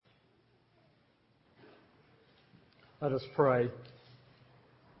Let us pray.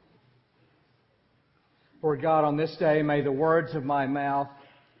 Lord God, on this day, may the words of my mouth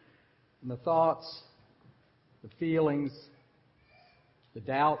and the thoughts, the feelings, the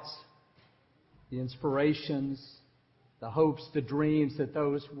doubts, the inspirations, the hopes, the dreams that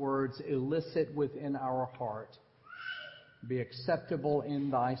those words elicit within our heart be acceptable in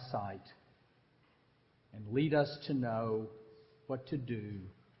thy sight and lead us to know what to do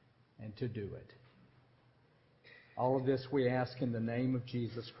and to do it. All of this we ask in the name of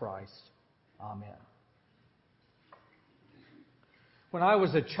Jesus Christ. Amen. When I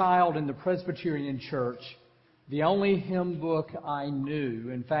was a child in the Presbyterian Church, the only hymn book I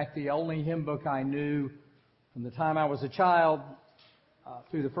knew, in fact, the only hymn book I knew from the time I was a child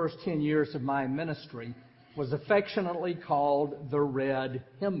through the first 10 years of my ministry, was affectionately called the Red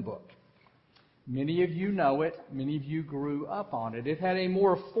Hymn Book. Many of you know it. Many of you grew up on it. It had a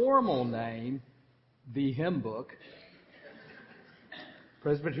more formal name, the Hymn Book.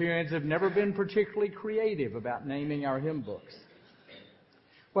 Presbyterians have never been particularly creative about naming our hymn books.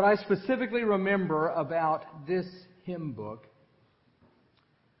 What I specifically remember about this hymn book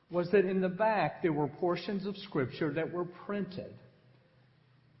was that in the back there were portions of Scripture that were printed.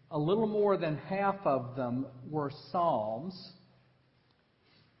 A little more than half of them were psalms.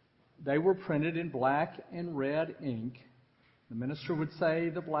 They were printed in black and red ink. The minister would say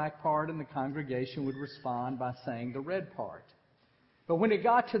the black part and the congregation would respond by saying the red part. But when it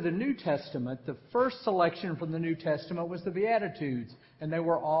got to the New Testament, the first selection from the New Testament was the Beatitudes, and they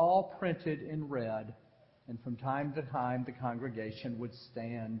were all printed in red. And from time to time, the congregation would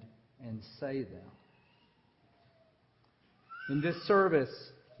stand and say them. In this service,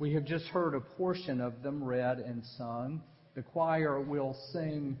 we have just heard a portion of them read and sung. The choir will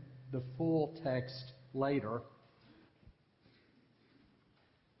sing the full text later.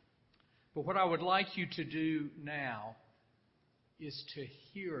 But what I would like you to do now is to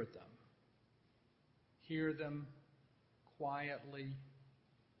hear them. Hear them quietly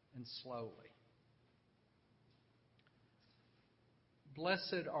and slowly.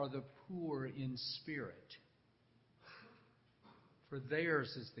 Blessed are the poor in spirit, for theirs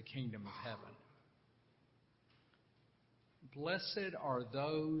is the kingdom of heaven. Blessed are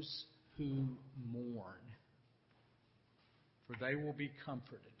those who mourn, for they will be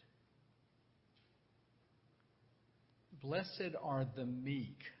comforted. Blessed are the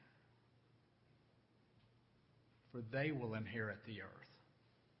meek, for they will inherit the earth.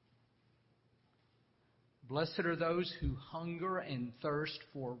 Blessed are those who hunger and thirst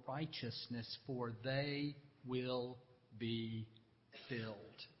for righteousness, for they will be filled.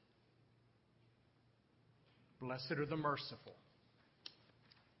 Blessed are the merciful,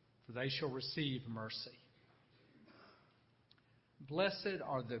 for they shall receive mercy. Blessed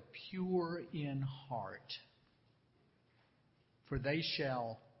are the pure in heart, for they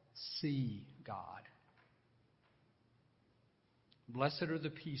shall see God. Blessed are the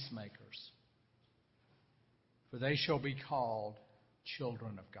peacemakers, for they shall be called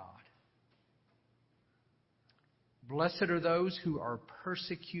children of God. Blessed are those who are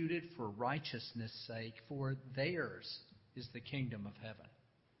persecuted for righteousness' sake, for theirs is the kingdom of heaven.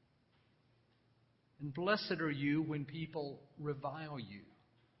 And blessed are you when people revile you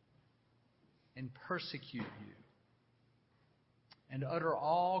and persecute you and utter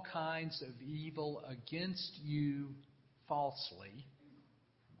all kinds of evil against you falsely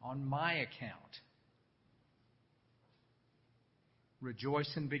on my account. Rejoice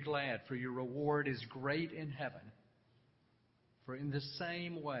and be glad, for your reward is great in heaven. For in the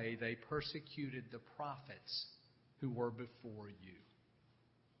same way they persecuted the prophets who were before you.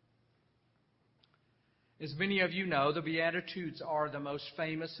 As many of you know, the Beatitudes are the most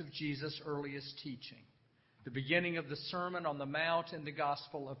famous of Jesus' earliest teaching, the beginning of the Sermon on the Mount in the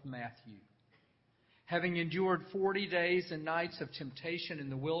Gospel of Matthew. Having endured 40 days and nights of temptation in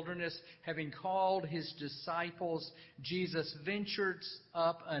the wilderness, having called his disciples, Jesus ventured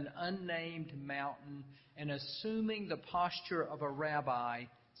up an unnamed mountain and, assuming the posture of a rabbi,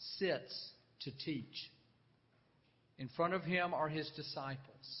 sits to teach. In front of him are his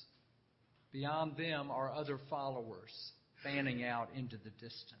disciples. Beyond them are other followers fanning out into the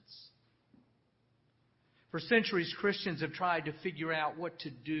distance. For centuries, Christians have tried to figure out what to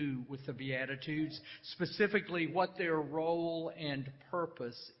do with the Beatitudes, specifically what their role and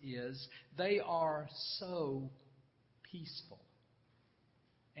purpose is. They are so peaceful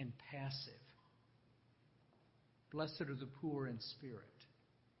and passive. Blessed are the poor in spirit.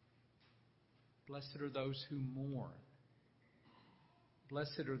 Blessed are those who mourn.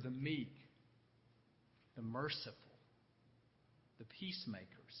 Blessed are the meek, the merciful, the peacemakers.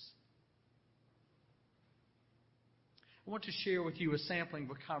 I want to share with you a sampling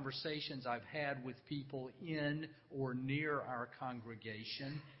of conversations I've had with people in or near our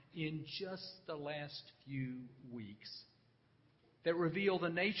congregation in just the last few weeks that reveal the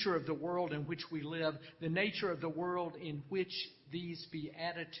nature of the world in which we live, the nature of the world in which these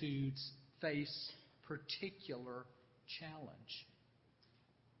Beatitudes face particular challenge.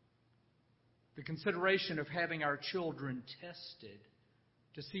 The consideration of having our children tested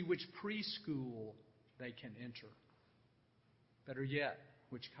to see which preschool they can enter. Better yet,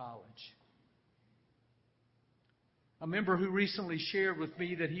 which college. A member who recently shared with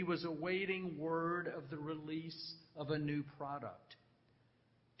me that he was awaiting word of the release of a new product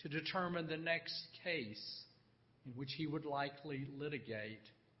to determine the next case in which he would likely litigate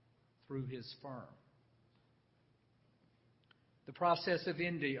through his firm. The process of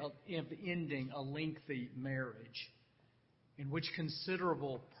ending a lengthy marriage in which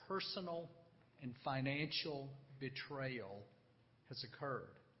considerable personal and financial betrayal has occurred.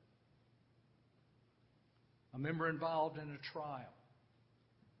 A member involved in a trial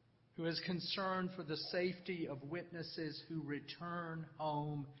who is concerned for the safety of witnesses who return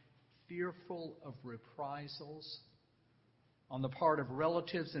home fearful of reprisals on the part of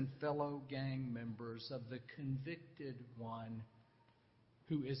relatives and fellow gang members of the convicted one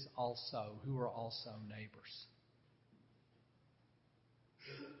who are also neighbors.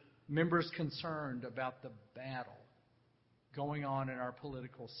 Members concerned about the battle going on in our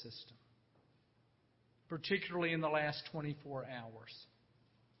political system, particularly in the last 24 hours,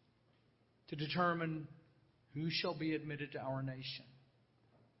 to determine who shall be admitted to our nation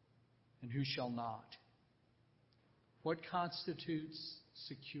and who shall not. What constitutes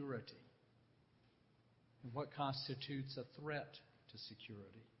security and what constitutes a threat to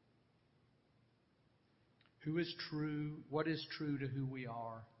security? Who is true? What is true to who we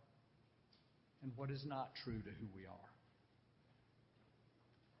are and what is not true to who we are?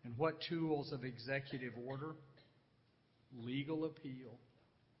 And what tools of executive order, legal appeal,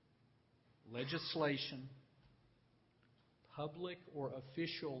 legislation, public or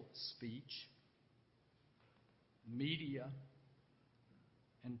official speech, media,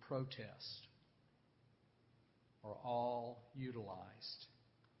 and protest are all utilized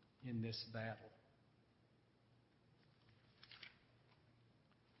in this battle.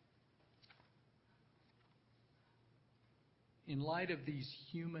 In light of these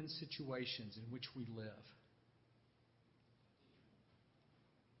human situations in which we live,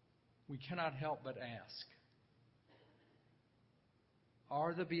 we cannot help but ask,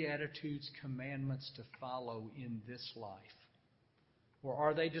 are the Beatitudes commandments to follow in this life, or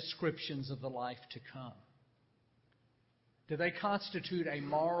are they descriptions of the life to come? Do they constitute a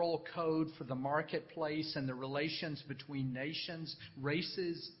moral code for the marketplace and the relations between nations,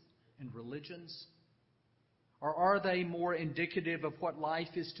 races, and religions? Or are they more indicative of what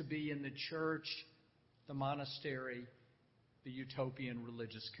life is to be in the church, the monastery, the utopian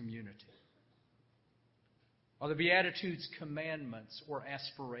religious community? Are the Beatitudes commandments or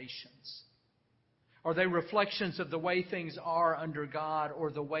aspirations? Are they reflections of the way things are under God or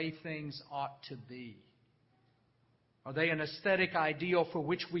the way things ought to be? Are they an aesthetic ideal for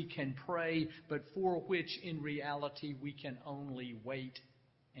which we can pray, but for which in reality we can only wait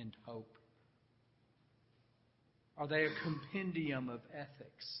and hope? Are they a compendium of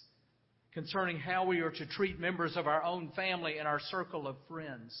ethics concerning how we are to treat members of our own family and our circle of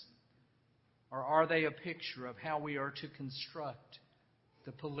friends? Or are they a picture of how we are to construct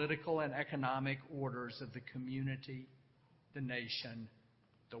the political and economic orders of the community, the nation,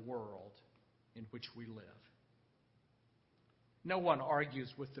 the world in which we live? No one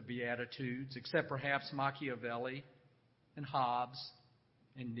argues with the Beatitudes except perhaps Machiavelli and Hobbes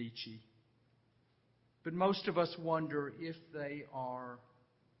and Nietzsche. But most of us wonder if they are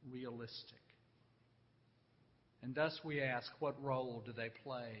realistic. And thus we ask, what role do they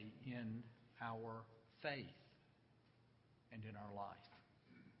play in our faith and in our life?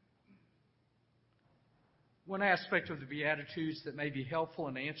 One aspect of the Beatitudes that may be helpful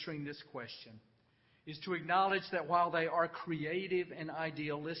in answering this question is to acknowledge that while they are creative and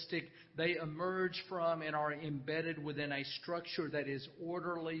idealistic, they emerge from and are embedded within a structure that is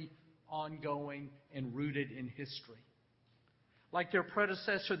orderly, ongoing, and rooted in history. Like their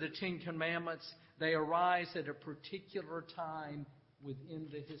predecessor, the Ten Commandments, they arise at a particular time within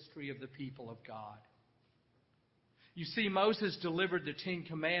the history of the people of God. You see, Moses delivered the Ten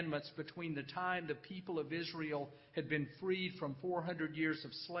Commandments between the time the people of Israel had been freed from 400 years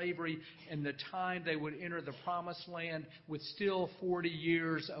of slavery and the time they would enter the Promised Land with still 40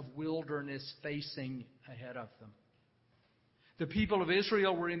 years of wilderness facing ahead of them. The people of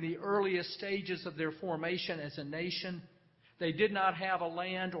Israel were in the earliest stages of their formation as a nation. They did not have a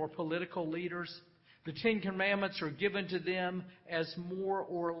land or political leaders. The Ten Commandments are given to them as more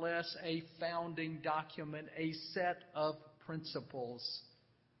or less a founding document, a set of principles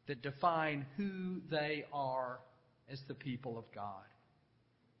that define who they are as the people of God.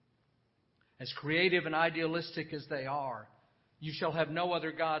 As creative and idealistic as they are, you shall have no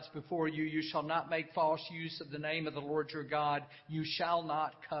other gods before you. You shall not make false use of the name of the Lord your God. You shall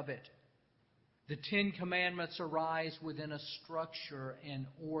not covet. The Ten Commandments arise within a structure, an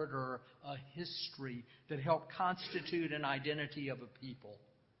order, a history that help constitute an identity of a people,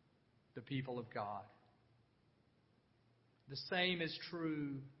 the people of God. The same is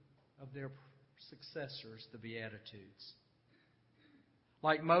true of their successors, the Beatitudes.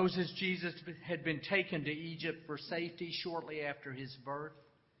 Like Moses, Jesus had been taken to Egypt for safety shortly after his birth.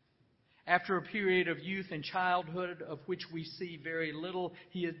 After a period of youth and childhood of which we see very little,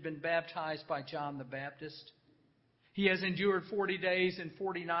 he had been baptized by John the Baptist. He has endured 40 days and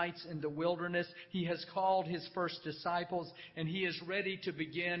 40 nights in the wilderness. He has called his first disciples, and he is ready to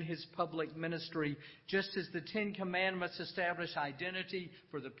begin his public ministry. Just as the Ten Commandments establish identity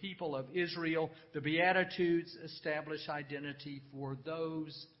for the people of Israel, the Beatitudes establish identity for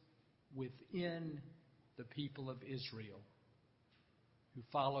those within the people of Israel who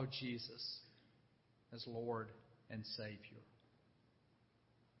follow Jesus as Lord and Savior.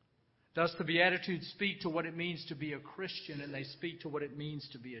 Thus, the Beatitudes speak to what it means to be a Christian, and they speak to what it means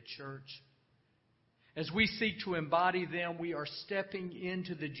to be a church. As we seek to embody them, we are stepping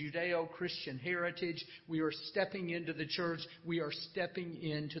into the Judeo-Christian heritage. We are stepping into the church. We are stepping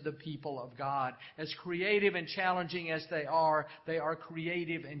into the people of God. As creative and challenging as they are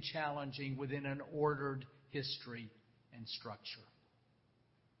creative and challenging within an ordered history and structure.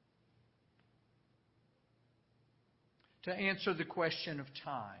 To answer the question of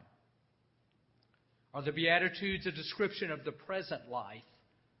time, are the Beatitudes a description of the present life,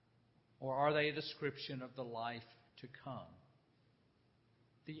 or are they a description of the life to come?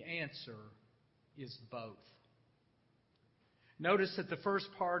 The answer is both. Notice that the first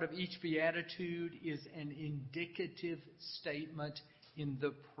part of each Beatitude is an indicative statement in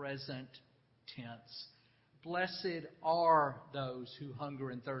the present tense. Blessed are those who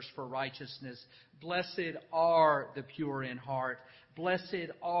hunger and thirst for righteousness. Blessed are the pure in heart.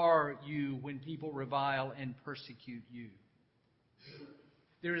 Blessed are you when people revile and persecute you.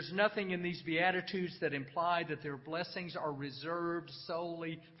 There is nothing in these Beatitudes that imply that their blessings are reserved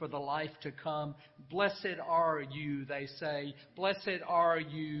solely for the life to come. Blessed are you, they say. Blessed are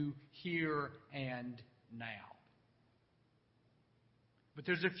you here and now. But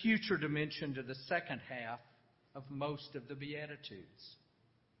there's a future dimension to the second half of most of the Beatitudes.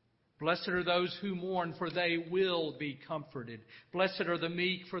 Blessed are those who mourn, for they will be comforted. Blessed are the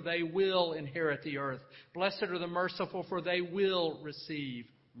meek, for they will inherit the earth. Blessed are the merciful, for they will receive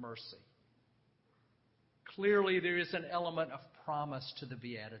mercy. Clearly, there is an element of promise to the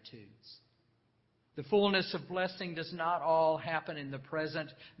Beatitudes. The fullness of blessing does not all happen in the present.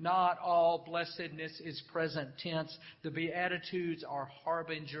 Not all blessedness is present tense. The Beatitudes are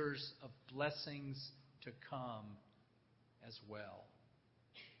harbingers of blessings to come as well.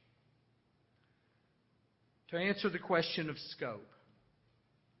 To answer the question of scope,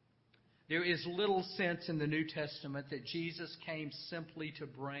 there is little sense in the New Testament that Jesus came simply to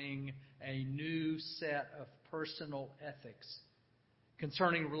bring a new set of personal ethics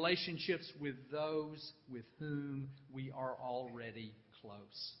concerning relationships with those with whom we are already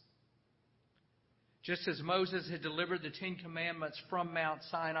close. Just as Moses had delivered the Ten Commandments from Mount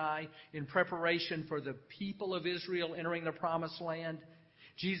Sinai in preparation for the people of Israel entering the Promised Land,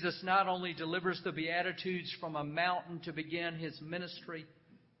 Jesus not only delivers the Beatitudes from a mountain to begin his ministry,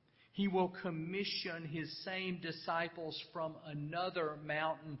 he will commission his same disciples from another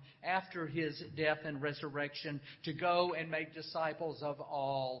mountain after his death and resurrection to go and make disciples of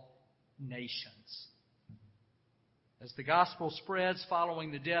all nations. As the gospel spreads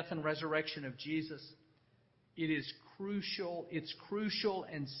following the death and resurrection of Jesus, its crucial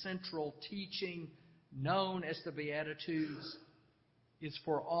and central teaching, known as the Beatitudes, is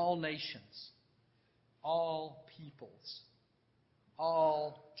for all nations, all peoples,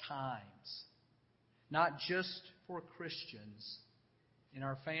 all times, not just for Christians in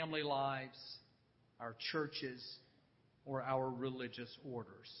our family lives, our churches, or our religious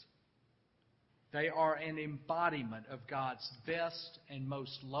orders. They are an embodiment of God's best and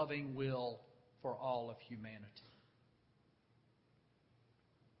most loving will for all of humanity.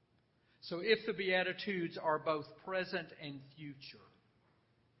 So if the Beatitudes are both present and future,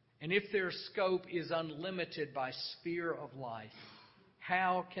 And if their scope is unlimited by sphere of life,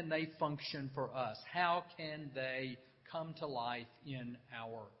 how can they function for us? How can they come to life in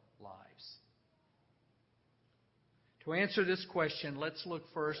our lives? To answer this question, let's look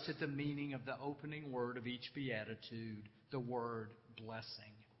first at the meaning of the opening word of each beatitude, the word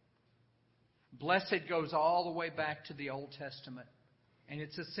blessing. Blessed goes all the way back to the Old Testament, and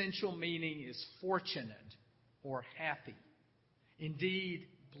its essential meaning is fortunate or happy. Indeed,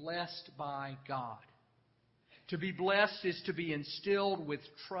 blessed by God. To be blessed is to be instilled with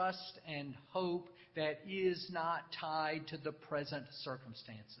trust and hope that is not tied to the present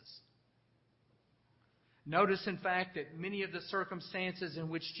circumstances. Notice, in fact, that many of the circumstances in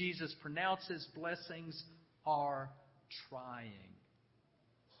which Jesus pronounces blessings are trying.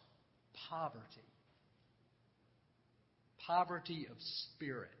 Poverty of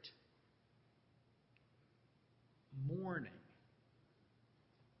spirit, mourning,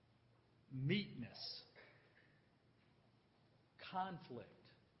 meekness, conflict,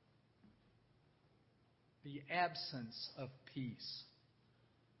 the absence of peace.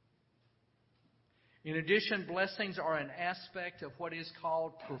 In addition, blessings are an aspect of what is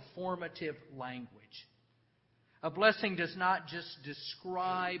called performative language. A blessing does not just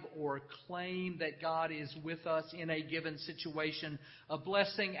describe or claim that God is with us in a given situation. A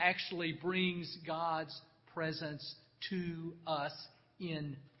blessing actually brings God's presence to us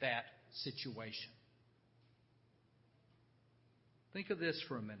in that situation. Think of this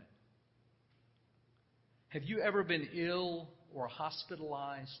for a minute. Have you ever been ill or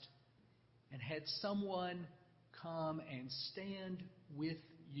hospitalized and had someone come and stand with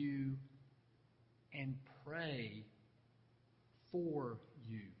you and pray for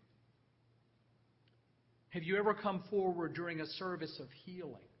you? Have you ever come forward during a service of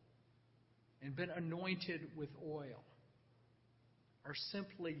healing and been anointed with oil, or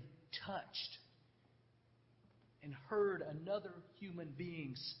simply touched and heard another human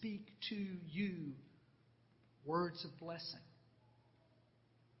being speak to you words of blessing?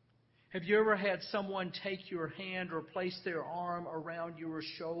 Have you ever had someone take your hand or place their arm around your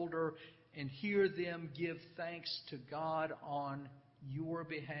shoulder and hear them give thanks to God on your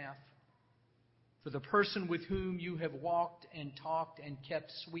behalf? For the person with whom you have walked and talked and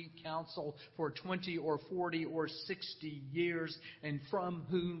kept sweet counsel for 20 or 40 or 60 years, and from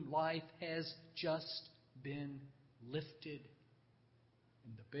whom life has just been lifted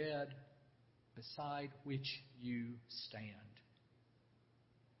in the bed beside which you stand.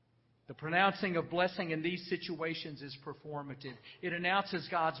 The pronouncing of blessing in these situations is performative. It announces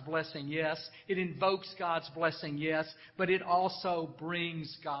God's blessing, yes. It invokes God's blessing, yes. But it also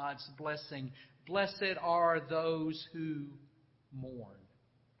brings God's blessing. Blessed are those who mourn,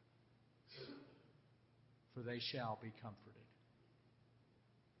 for they shall be comforted.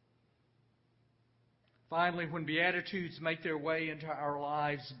 Finally, when Beatitudes make their way into our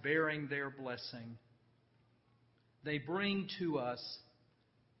lives bearing their blessing, they bring to us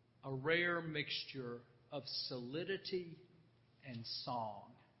a rare mixture of solidity and song.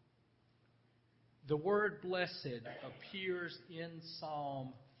 The word blessed appears in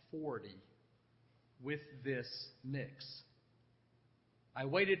Psalm 40 with this mix. I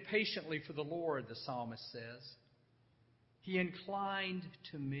waited patiently for the Lord, the psalmist says. He inclined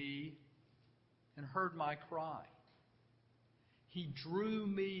to me and heard my cry. He drew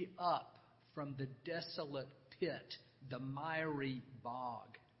me up from the desolate pit, the miry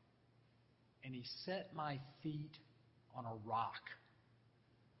bog, and He set my feet on a rock,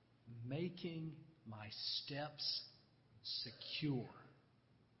 making my steps secure.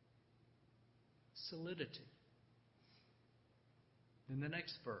 Solidity. In the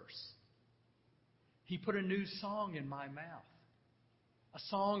next verse, He put a new song in my mouth, a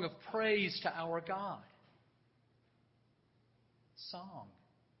song of praise to our God. Song.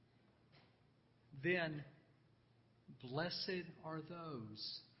 Then, blessed are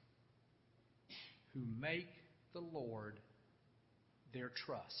those who make the Lord their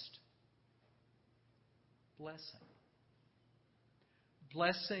trust. Blessing.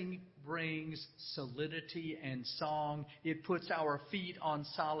 Blessing brings solidity and song. It puts our feet on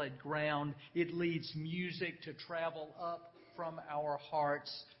solid ground. It leads music to travel up from our hearts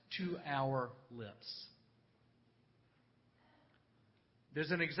to our lips.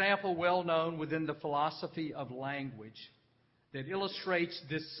 There's an example well known within the philosophy of language that illustrates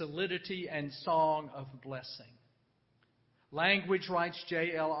this solidity and song of blessing. Language, writes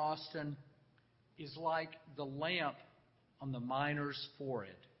J.L. Austin, is like the lamp on the miner's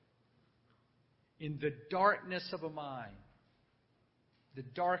forehead. In the darkness of a mine, the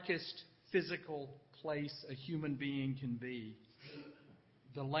darkest physical place a human being can be,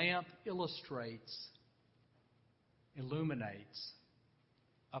 The lamp illuminates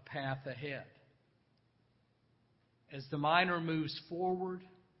a path ahead. As the miner moves forward,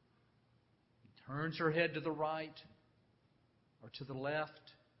 turns her head to the right or to the left,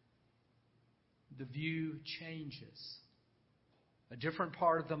 the view changes. A different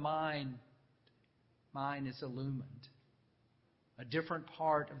part of the mine is illumined. A different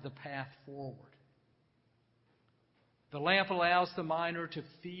part of the path forward. The lamp allows the miner to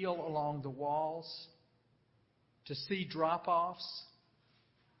feel along the walls, to see drop-offs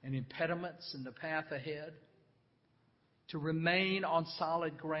and impediments in the path ahead, to remain on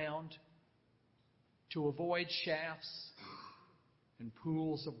solid ground, to avoid shafts and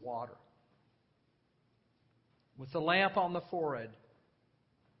pools of water. With the lamp on the forehead,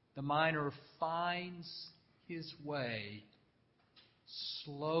 the miner finds his way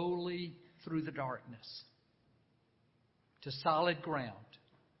slowly through the darkness to solid ground,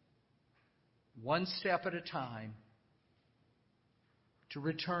 one step at a time, to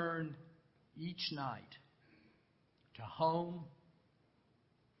return each night to home,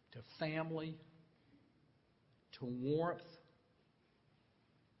 to family, to warmth,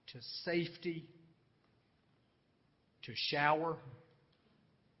 to safety, to shower,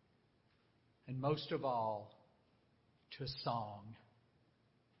 and most of all, to song.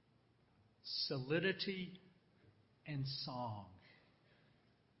 Solidity and song.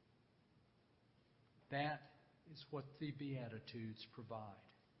 That is what the Beatitudes provide.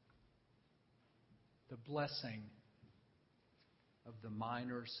 The blessing of the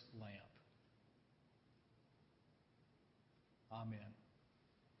miner's lamp. Amen.